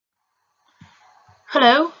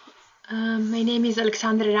Hello, my name is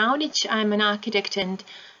Alexandra Raonic. I'm an architect and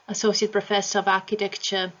associate professor of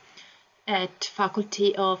architecture at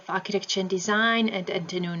Faculty of Architecture and Design at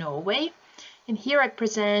NTNU Norway. And here I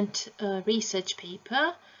present a research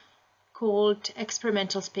paper called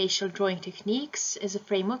Experimental Spatial Drawing Techniques as a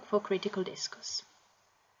Framework for Critical Discourse.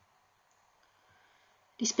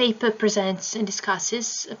 This paper presents and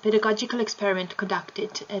discusses a pedagogical experiment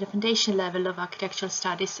conducted at a foundation level of architectural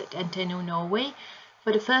studies at NTNU Norway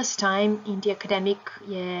for the first time in the academic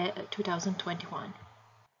year 2021.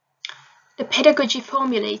 The pedagogy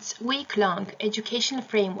formulates a week-long educational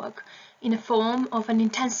framework in the form of an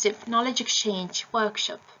intensive knowledge exchange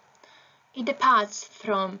workshop. It departs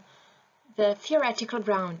from the theoretical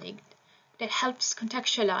grounding that helps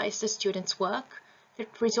contextualize the students' work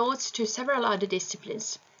that resorts to several other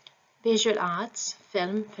disciplines: visual arts,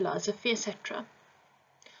 film, philosophy, etc.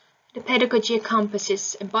 The pedagogy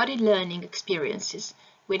encompasses embodied learning experiences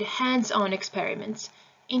with hands-on experiments,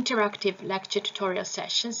 interactive lecture tutorial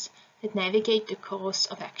sessions that navigate the course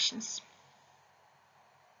of actions.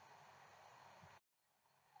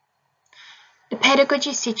 The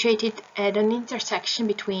pedagogy is situated at an intersection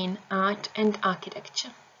between art and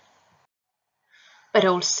architecture, but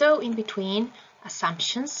also in between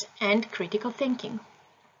assumptions and critical thinking,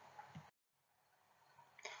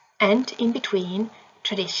 and in between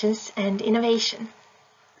traditions and innovation.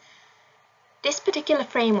 This particular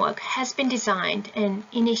framework has been designed and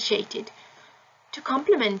initiated to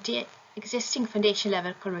complement the existing foundation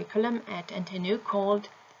level curriculum at NTNU called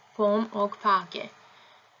Form og Fage,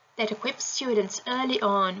 that equips students early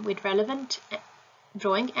on with relevant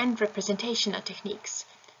drawing and representational techniques,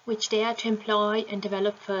 which they are to employ and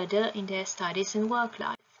develop further in their studies and work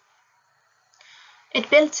life. It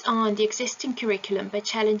builds on the existing curriculum by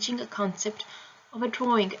challenging a concept of a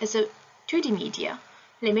drawing as a 2D media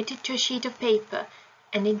limited to a sheet of paper,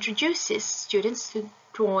 and introduces students to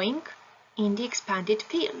drawing in the expanded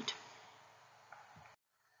field.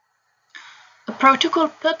 A protocol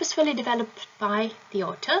purposefully developed by the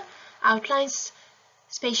author outlines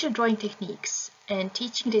spatial drawing techniques and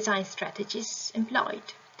teaching design strategies employed.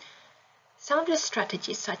 Some of the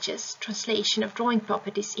strategies, such as translation of drawing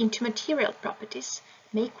properties into material properties,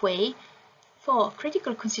 make way for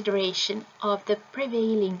critical consideration of the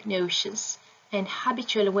prevailing notions and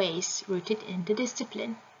habitual ways rooted in the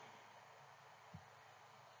discipline.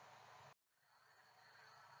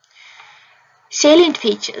 Salient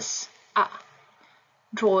features are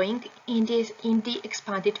drawing in the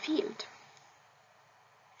expanded field,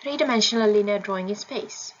 three-dimensional linear drawing in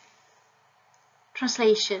space,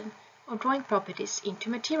 translation of drawing properties into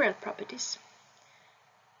material properties,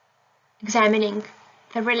 examining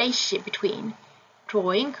the relationship between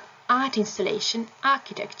drawing, art installation,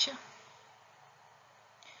 architecture,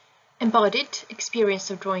 embodied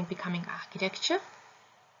experience of drawing becoming architecture,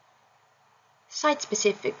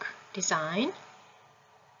 site-specific design,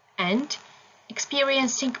 and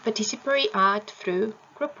experiencing participatory art through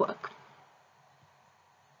group work.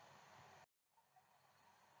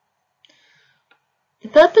 The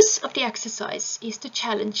purpose of the exercise is to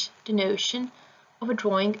challenge the notion of a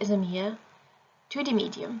drawing as a mere 2D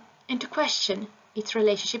medium and to question its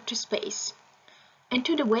relationship to space and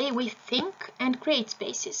to the way we think and create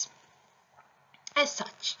spaces. As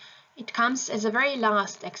such, it comes as a very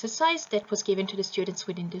last exercise that was given to the students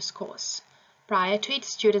within this course. Prior to it,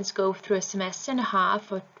 students go through a semester and a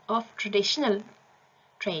half of traditional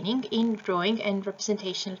training in drawing and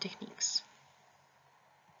representational techniques.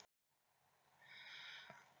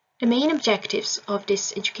 The main objectives of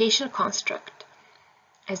this educational construct,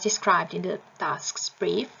 as described in the task's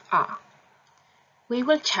brief, are: we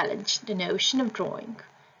will challenge the notion of drawing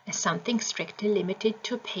as something strictly limited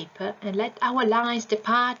to a paper and let our lines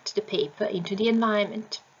depart the paper into the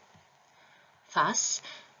environment. Thus,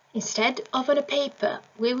 instead of on a paper,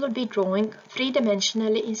 we will be drawing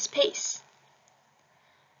three-dimensionally in space.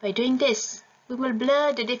 By doing this, we will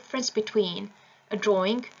blur the difference between a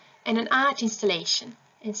drawing and an art installation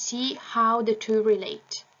and see how the two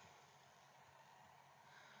relate.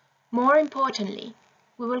 More importantly,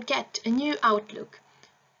 we will get a new outlook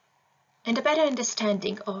and a better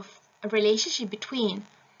understanding of a relationship between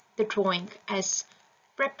the drawing as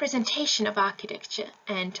representation of architecture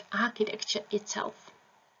and architecture itself.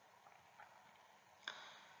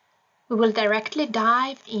 We will directly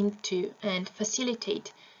dive into and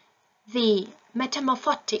facilitate the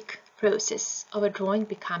metamorphotic process of a drawing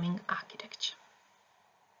becoming architecture.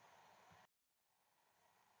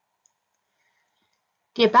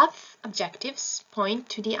 The above objectives point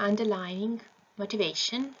to the underlying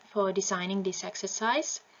motivation for designing this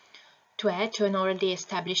exercise: to add to an already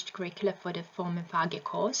established curricula for the Form and Fagge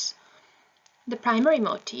course. The primary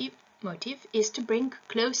motive is to bring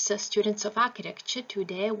closer students of architecture to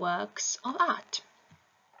their works of art.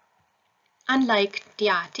 Unlike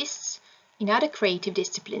the artists in other creative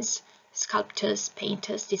disciplines, sculptors,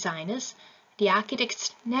 painters, designers, the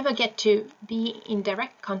architects never get to be in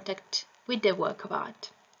direct contact with their work of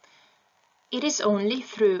art. It is only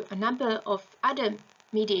through a number of other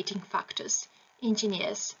mediating factors,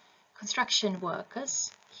 engineers, construction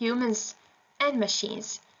workers, humans and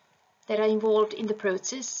machines, that are involved in the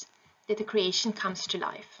process that the creation comes to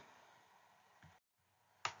life.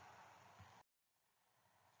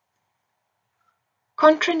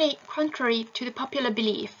 Contrary to the popular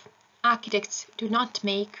belief, architects do not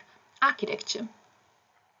make architecture.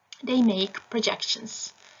 They make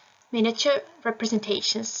projections, miniature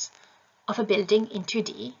representations of a building in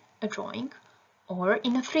 2D, a drawing, or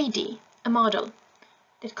in a 3D, a model,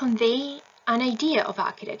 that convey an idea of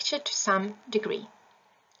architecture to some degree.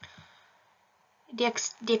 The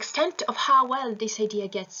extent of how well this idea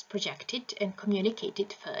gets projected and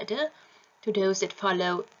communicated further to those that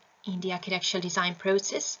follow in the architectural design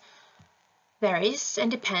process varies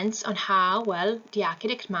and depends on how well the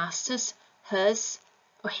architect masters hers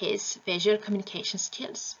or his visual communication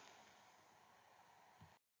skills.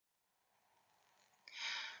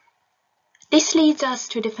 This leads us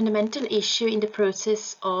to the fundamental issue in the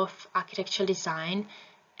process of architectural design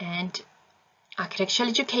and architectural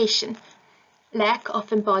education: lack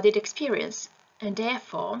of embodied experience, and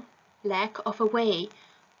therefore lack of a way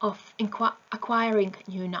of acquiring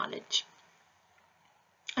new knowledge.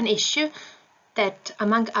 An issue that,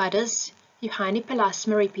 among others, Juhani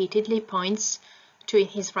Pelasma repeatedly points to in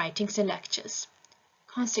his writings and lectures.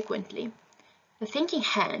 Consequently, the thinking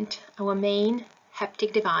hand, our main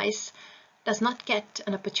haptic device, does not get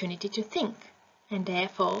an opportunity to think and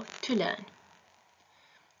therefore to learn.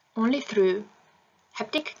 Only through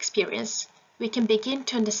haptic experience we can begin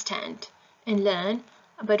to understand and learn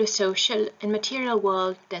about the social and material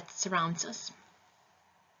world that surrounds us.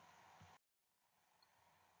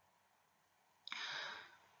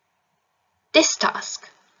 This task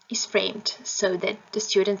is framed so that the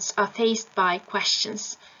students are faced by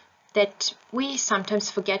questions that we sometimes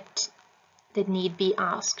forget that need be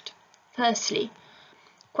asked. Firstly,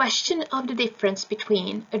 question of the difference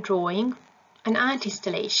between a drawing, an art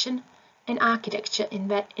installation, and architecture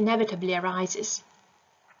inevitably arises.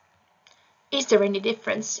 Is there any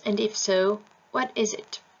difference, and if so, what is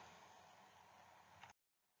it?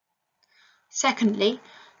 Secondly,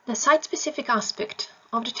 the site-specific aspect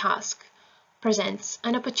of the task presents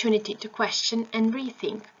an opportunity to question and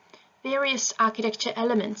rethink various architecture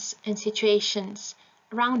elements and situations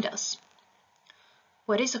around us.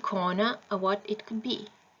 What is a corner or what it could be?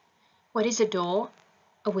 What is a door,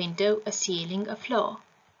 a window, a ceiling, a floor?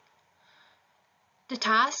 The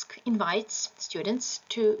task invites students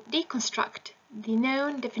to deconstruct the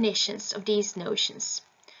known definitions of these notions,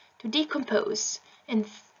 to decompose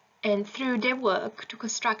and through their work to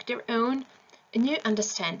construct their own a new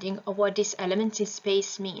understanding of what these elements in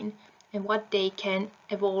space mean and what they can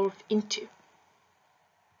evolve into.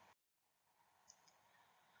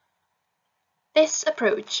 This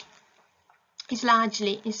approach is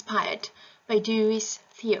largely inspired by Dewey's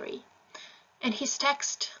theory and his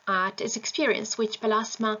text Art as Experience, which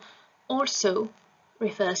Pelasma also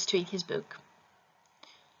refers to in his book.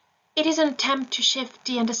 It is an attempt to shift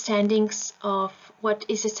the understandings of what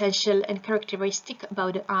is essential and characteristic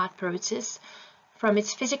about the art process from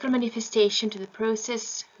its physical manifestation to the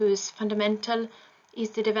process whose fundamental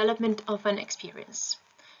is the development of an experience.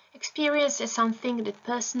 Experience is something that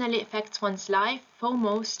personally affects one's life,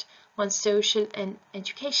 foremost one's social and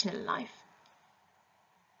educational life.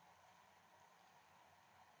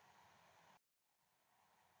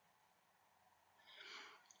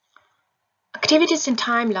 Activities and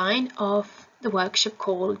timeline of the workshop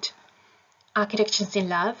called Architectures in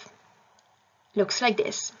Love looks like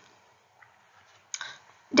this.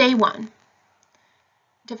 Day 1.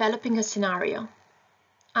 Developing a scenario.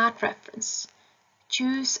 Art reference.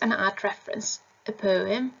 Choose an art reference, a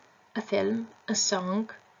poem, a film, a song,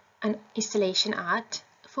 an installation art,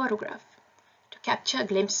 a photograph, to capture a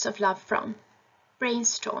glimpse of love from.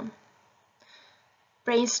 Brainstorm.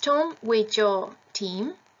 Brainstorm with your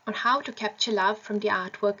team on how to capture love from the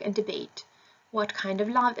artwork and debate. What kind of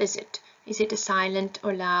love is it? Is it a silent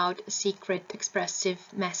or loud, a secret, expressive,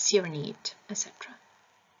 messy or neat, etc.?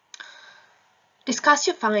 Discuss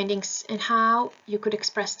your findings and how you could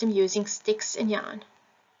express them using sticks and yarn.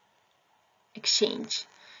 Exchange.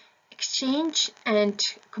 Exchange and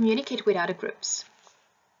communicate with other groups.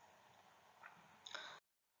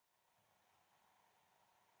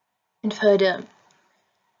 And further,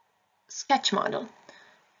 sketch model.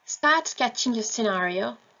 Start sketching your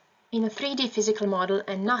scenario in a 3D physical model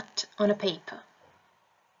and not on a paper.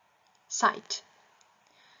 Site.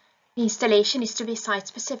 The installation is to be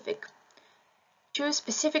site-specific. Choose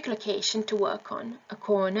specific location to work on, a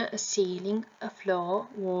corner, a ceiling, a floor,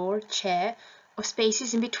 wall, chair, or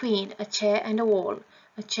spaces in between a chair and a wall,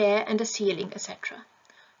 a chair and a ceiling, etc.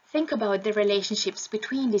 Think about the relationships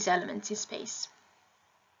between these elements in space.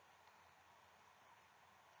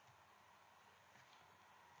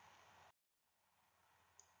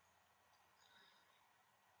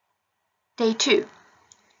 Day 2.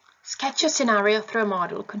 Sketch your scenario through a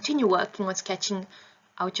model. Continue working on sketching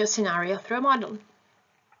out your scenario through a model.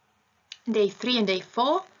 Day 3 and Day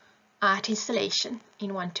 4, art installation in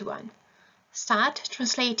 1-to-1. Start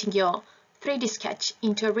translating your 3D sketch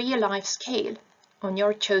into a real-life scale on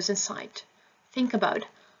your chosen site. Think about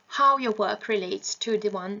how your work relates to the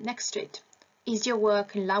one next to it. Is your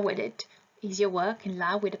work in love with it? Is your work in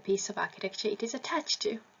love with a piece of architecture it is attached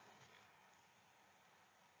to?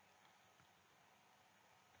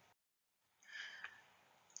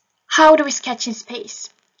 How do we sketch in space?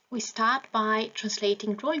 We start by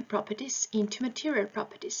translating drawing properties into material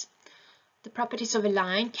properties. The properties of a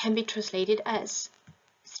line can be translated as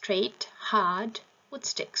straight, hard, wood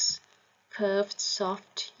sticks, curved,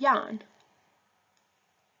 soft, yarn.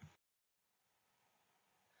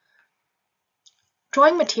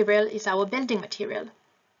 Drawing material is our building material.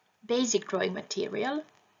 Basic drawing material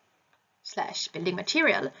 / building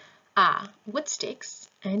material are wood sticks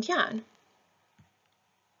and yarn.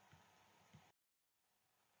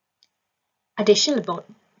 Additional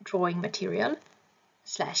drawing material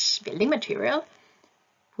 / building material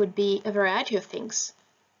would be a variety of things: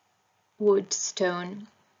 wood, stone,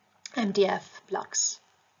 MDF blocks,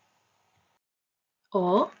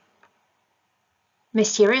 or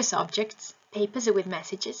mysterious objects, papers with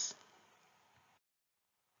messages.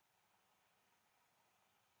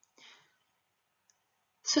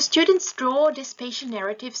 So students draw their spatial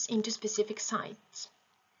narratives into specific sites.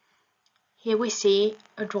 Here we see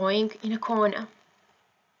a drawing in a corner.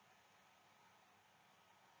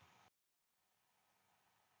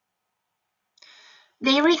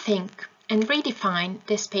 They rethink and redefine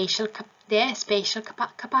their spatial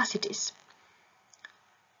capacities.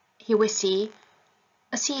 Here we see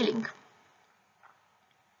a ceiling.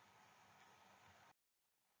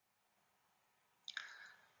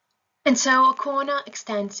 And so a corner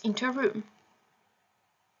extends into a room.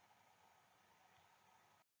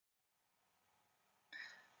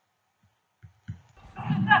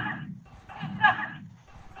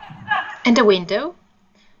 And a window,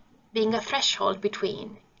 being a threshold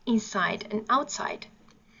between inside and outside,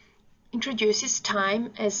 introduces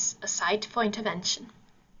time as a site for intervention.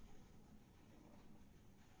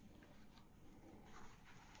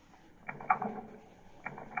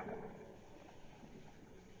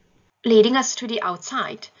 Leading us to the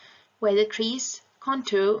outside, where the trees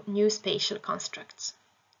contour new spatial constructs.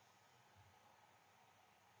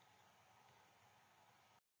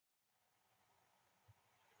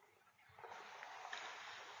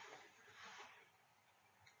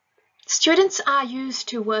 Students are used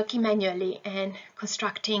to working manually and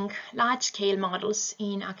constructing large-scale models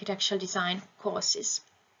in architectural design courses.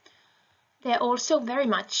 They are also very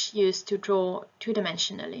much used to draw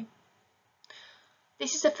two-dimensionally.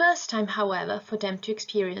 This is the first time, however, for them to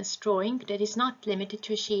experience drawing that is not limited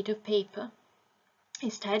to a sheet of paper.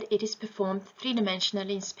 Instead, it is performed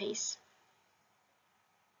three-dimensionally in space.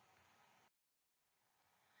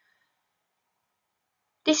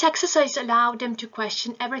 This exercise allowed them to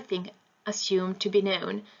question everything assumed to be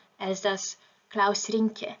known, as does Klaus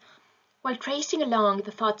Rinke, while tracing along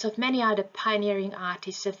the thoughts of many other pioneering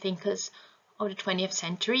artists and thinkers of the 20th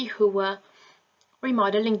century who were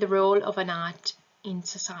remodeling the role of an art in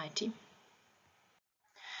society.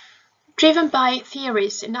 Driven by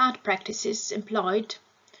theories and art practices employed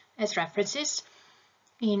as references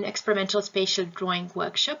in experimental spatial drawing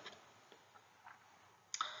workshop,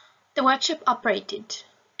 the workshop operated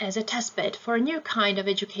as a testbed for a new kind of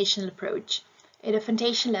educational approach at a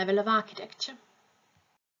foundation level of architecture.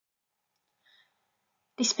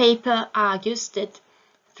 This paper argues that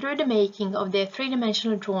through the making of their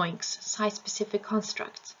three-dimensional drawings, site-specific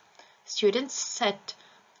constructs, students set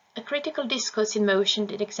a critical discourse in motion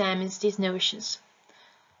that examines these notions.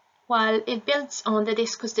 While it builds on the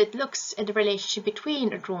discourse that looks at the relationship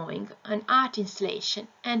between a drawing, an art installation,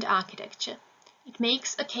 and architecture, it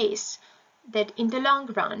makes a case that in the long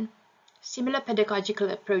run, similar pedagogical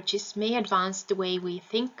approaches may advance the way we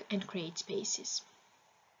think and create spaces.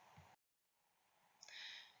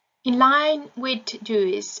 In line with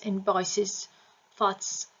Dewey's and Boyce's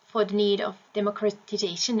thoughts for the need of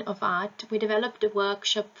democratization of art, we developed the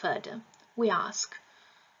workshop further. We ask,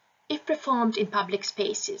 if performed in public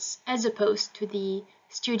spaces, as opposed to the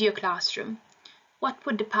studio classroom, what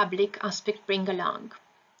would the public aspect bring along?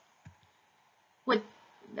 Would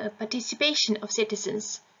the participation of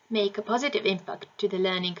citizens make a positive impact to the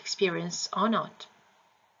learning experience or not?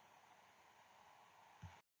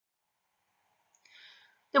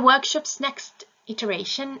 The workshop's next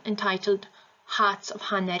iteration, entitled Hearts of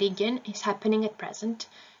Hannah Riggen, is happening at present,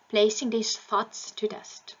 placing these thoughts to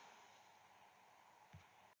test.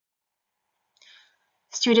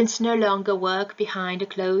 Students no longer work behind the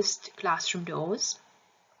closed classroom doors.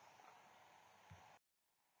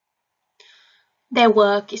 Their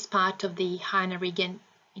work is part of the Hannah Riggen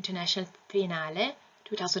International Triennale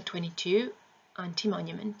 2022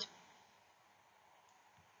 Anti-Monument.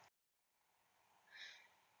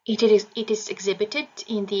 It is exhibited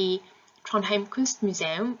in the Trondheim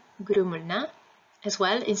Kunstmuseum, Grumulna, as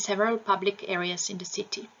well in several public areas in the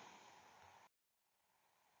city.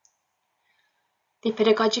 The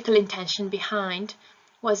pedagogical intention behind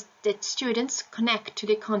was that students connect to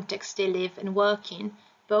the context they live and work in,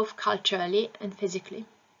 both culturally and physically.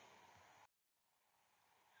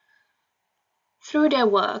 Through their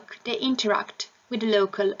work, they interact with the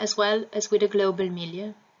local as well as with the global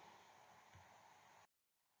milieu.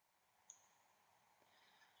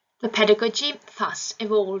 The pedagogy thus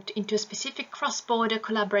evolved into a specific cross-border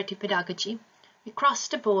collaborative pedagogy. We cross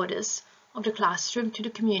the borders of the classroom to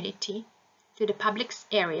the community, to the public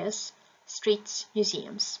areas, streets,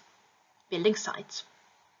 museums, building sites.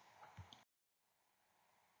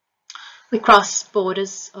 We cross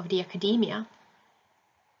borders of the academia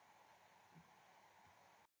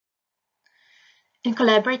and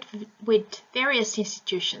collaborate with various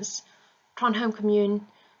institutions, Trondheim Kommune,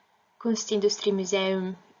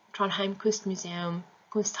 Kunstindustrimuseum, Trondheim Kunstmuseum,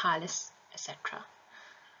 Kunsthalles, etc.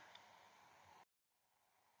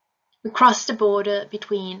 We cross the border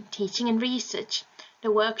between teaching and research.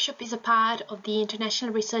 The workshop is a part of the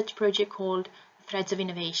international research project called Threads of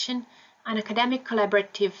Innovation, an academic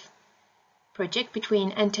collaborative project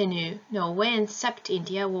between NTNU Norway and CEPT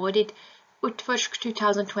India, awarded Utforsk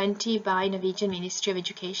 2020 by Norwegian Ministry of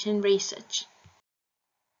Education and Research.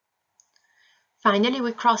 Finally,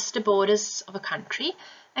 we cross the borders of a country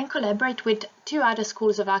and collaborate with two other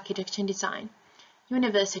schools of architecture and design,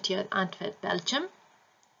 University of Antwerp, Belgium,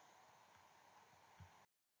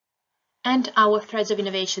 and our Threads of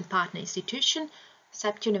Innovation partner institution,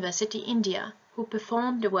 CEPT University, India, who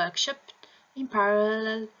performed the workshop in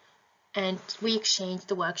parallel, and we exchanged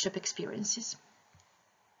the workshop experiences.